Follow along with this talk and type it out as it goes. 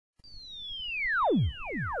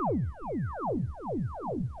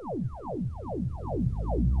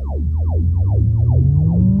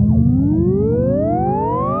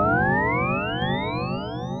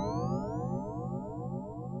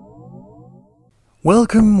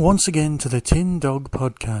Welcome once again to the Tin Dog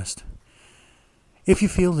Podcast. If you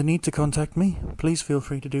feel the need to contact me, please feel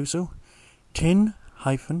free to do so.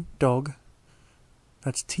 Tin-dog,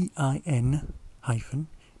 that's TIN-DOG,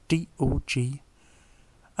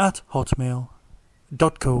 at hotmail.co.uk.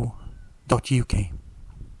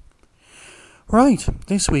 Right,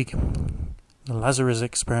 this week, the Lazarus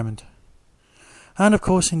experiment. And of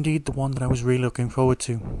course, indeed, the one that I was really looking forward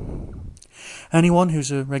to. Anyone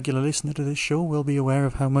who's a regular listener to this show will be aware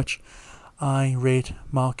of how much I rate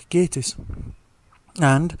Mark Gatiss.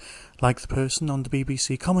 And, like the person on the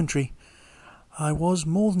BBC commentary, I was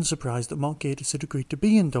more than surprised that Mark Gatiss had agreed to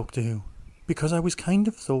be in Doctor Who, because I was kind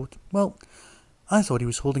of thought, well, I thought he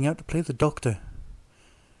was holding out to play the Doctor.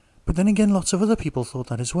 But then again, lots of other people thought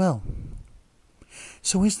that as well.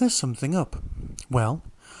 So is there something up? Well,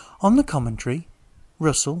 on the commentary,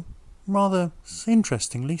 Russell, rather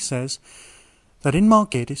interestingly, says that in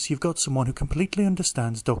Mark Gatiss you've got someone who completely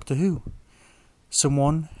understands Doctor Who.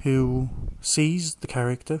 Someone who sees the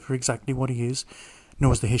character for exactly what he is,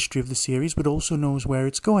 knows the history of the series, but also knows where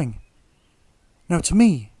it's going. Now to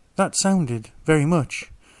me, that sounded very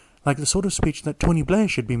much like the sort of speech that Tony Blair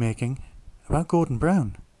should be making about Gordon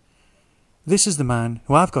Brown. This is the man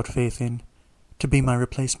who I've got faith in to be my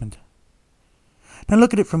replacement. Now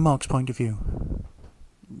look at it from Mark's point of view.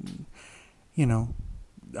 You know,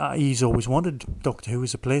 he's always wanted Doctor Who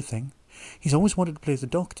as a plaything. He's always wanted to play the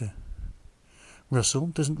Doctor. Russell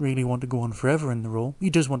doesn't really want to go on forever in the role. He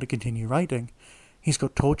does want to continue writing. He's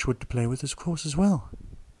got Torchwood to play with, of course, as well.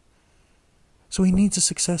 So he needs a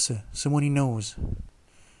successor, someone he knows.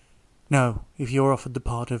 Now, if you're offered the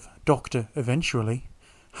part of Doctor eventually,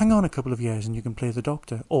 hang on a couple of years and you can play the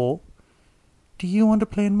Doctor. Or, do you want to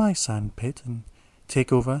play in my sandpit and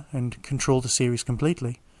take over and control the series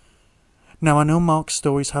completely? Now, I know Mark's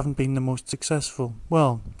stories haven't been the most successful.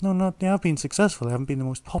 Well, no, they have been successful. They haven't been the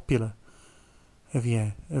most popular of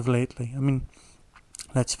lately. I mean,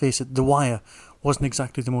 let's face it, The Wire wasn't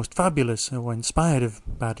exactly the most fabulous or inspired of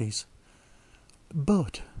baddies.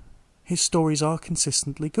 But his stories are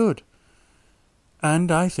consistently good.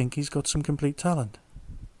 And I think he's got some complete talent.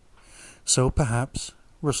 So perhaps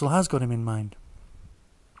Russell has got him in mind.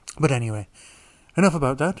 But anyway, enough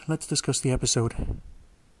about that. Let's discuss the episode.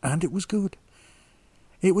 And it was good.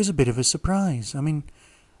 It was a bit of a surprise. I mean,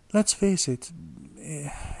 let's face it,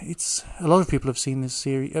 it's a lot of people have seen this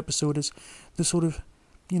episode as the sort of,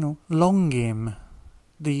 long game.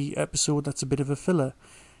 The episode that's a bit of a filler.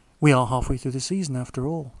 We are halfway through the season after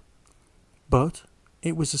all. But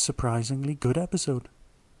it was a surprisingly good episode.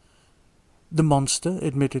 The monster,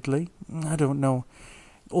 admittedly, I don't know,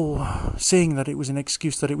 or saying that it was an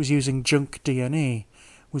excuse that it was using junk DNA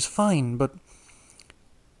was fine, but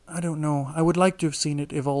I don't know. I would like to have seen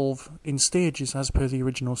it evolve in stages as per the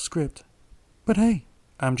original script. But hey,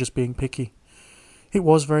 I'm just being picky. It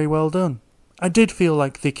was very well done. I did feel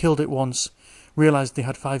like they killed it once, realised they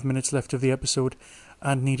had 5 minutes left of the episode,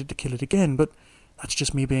 and needed to kill it again, but that's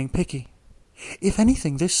just me being picky. If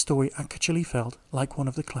anything, this story actually felt like one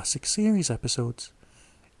of the classic series episodes.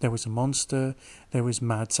 There was a monster, there was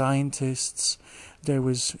mad scientists, there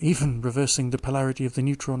was even reversing the polarity of the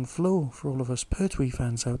neutron flow for all of us Pertwee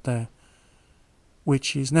fans out there,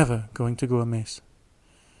 which is never going to go amiss.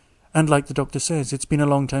 And like the Doctor says, it's been a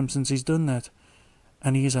long time since he's done that,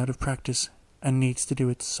 and he is out of practice and needs to do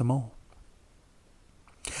it some more.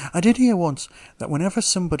 I did hear once that whenever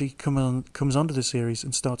somebody comes onto the series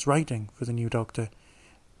and starts writing for the new Doctor,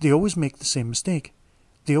 they always make the same mistake.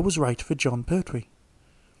 They always write for John Pertwee.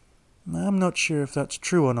 I'm not sure if that's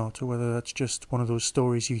true or not, or whether that's just one of those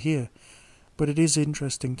stories you hear, but it is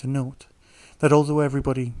interesting to note that although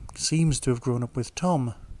everybody seems to have grown up with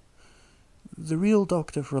Tom, the real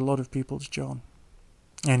Doctor for a lot of people is John.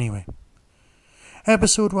 Anyway,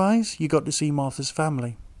 episode-wise, you got to see Martha's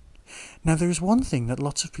family. Now there's one thing that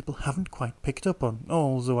lots of people haven't quite picked up on,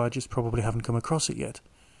 although I just probably haven't come across it yet.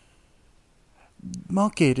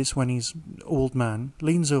 Mark Gatiss, when he's old man,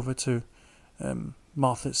 leans over to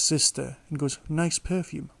Martha's sister and goes, "Nice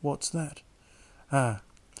perfume, what's that?" "Ah,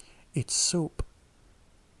 it's soap."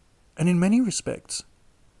 And in many respects,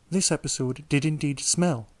 this episode did indeed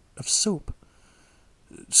smell of soap.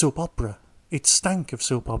 Soap opera. It stank of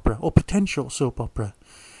soap opera, or potential soap opera.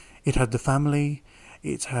 It had the family,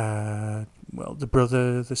 it had, well, the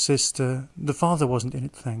brother, the sister. The father wasn't in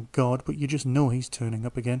it, thank God, but you just know he's turning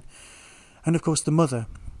up again. And of course the mother.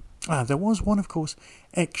 There was one, of course,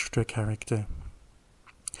 extra character.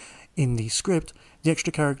 In the script, the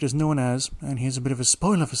extra character is known as, and here's a bit of a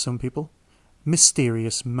spoiler for some people,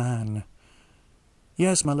 Mysterious Man.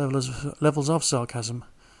 Yes, my levels of sarcasm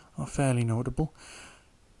are fairly notable.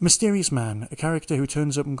 Mysterious Man, a character who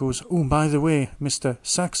turns up and goes, "Oh, by the way, Mr.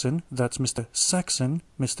 Saxon," that's Mr. Saxon,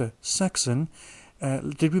 Mr. Saxon.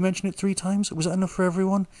 Did we mention it 3 times? Was that enough for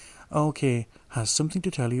everyone? Okay, has something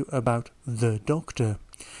to tell you about the Doctor.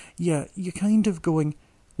 Yeah, you're kind of going,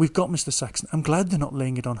 we've got Mr. Saxon. I'm glad they're not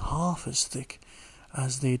laying it on half as thick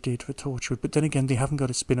as they did for Torchwood, but then again, they haven't got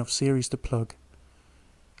a spin-off series to plug.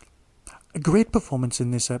 A great performance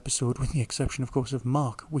in this episode, with the exception, of course, of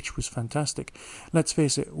Mark, which was fantastic. Let's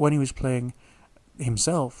face it, when he was playing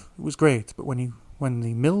himself, it was great, but when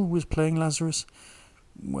the Mill was playing Lazarus,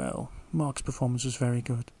 well, Mark's performance was very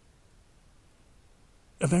good.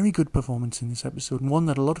 A very good performance in this episode, and one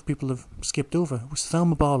that a lot of people have skipped over, was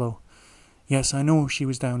Thelma Barlow. Yes, I know she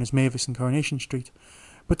was down as Mavis in Coronation Street,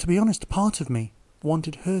 but to be honest, part of me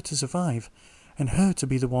wanted her to survive, and her to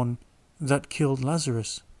be the one that killed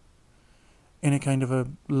Lazarus. In a kind of a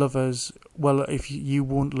lovers, well, if you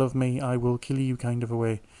won't love me, I will kill you kind of a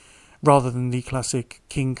way, rather than the classic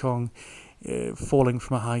King Kong falling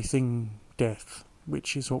from a high thing death,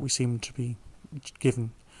 which is what we seem to be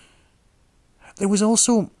given. There was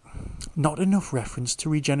also not enough reference to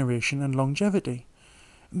regeneration and longevity.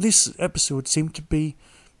 This episode seemed to be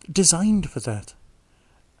designed for that,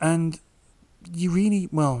 and you really,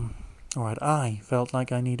 well, alright, I felt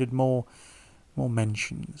like I needed more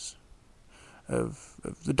mentions of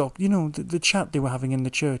the Doctor, the chat they were having in the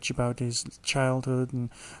church about his childhood and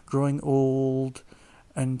growing old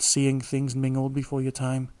and seeing things and being old before your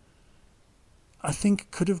time. I think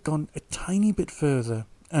could have gone a tiny bit further,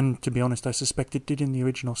 and to be honest, I suspect it did in the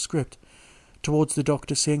original script, towards the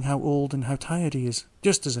Doctor saying how old and how tired he is,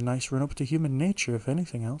 just as a nice run-up to human nature, if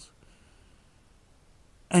anything else.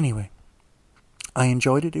 Anyway, I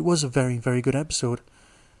enjoyed it. It was a very, very good episode.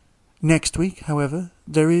 Next week, however,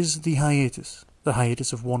 there is the hiatus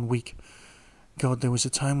of 1 week. God, there was a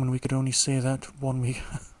time when we could only say that 1 week.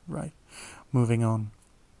 Right, moving on.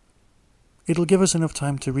 It'll give us enough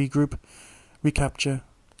time to regroup, recapture,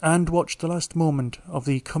 and watch the last moment of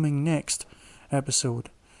the coming next episode,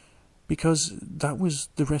 because that was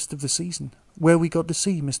the rest of the season, where we got to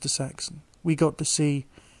see Mr. Saxon. We got to see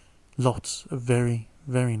lots of very,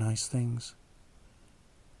 very nice things.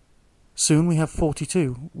 Soon we have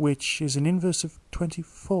 42, which is an inverse of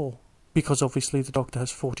 24, because obviously the Doctor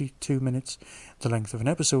has 42 minutes, the length of an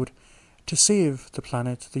episode, to save the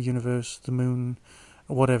planet, the universe, the moon,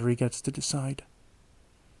 whatever he gets to decide.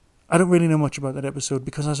 I don't really know much about that episode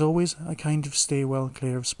because, as always, I kind of stay well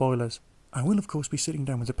clear of spoilers. I will, of course, be sitting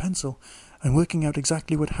down with a pencil and working out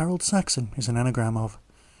exactly what Harold Saxon is an anagram of.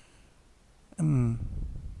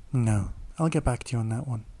 No, I'll get back to you on that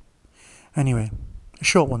one. Anyway, a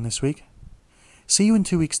short one this week. See you in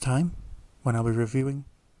 2 weeks' time, when I'll be reviewing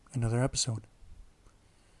another episode.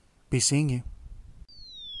 Be seeing you.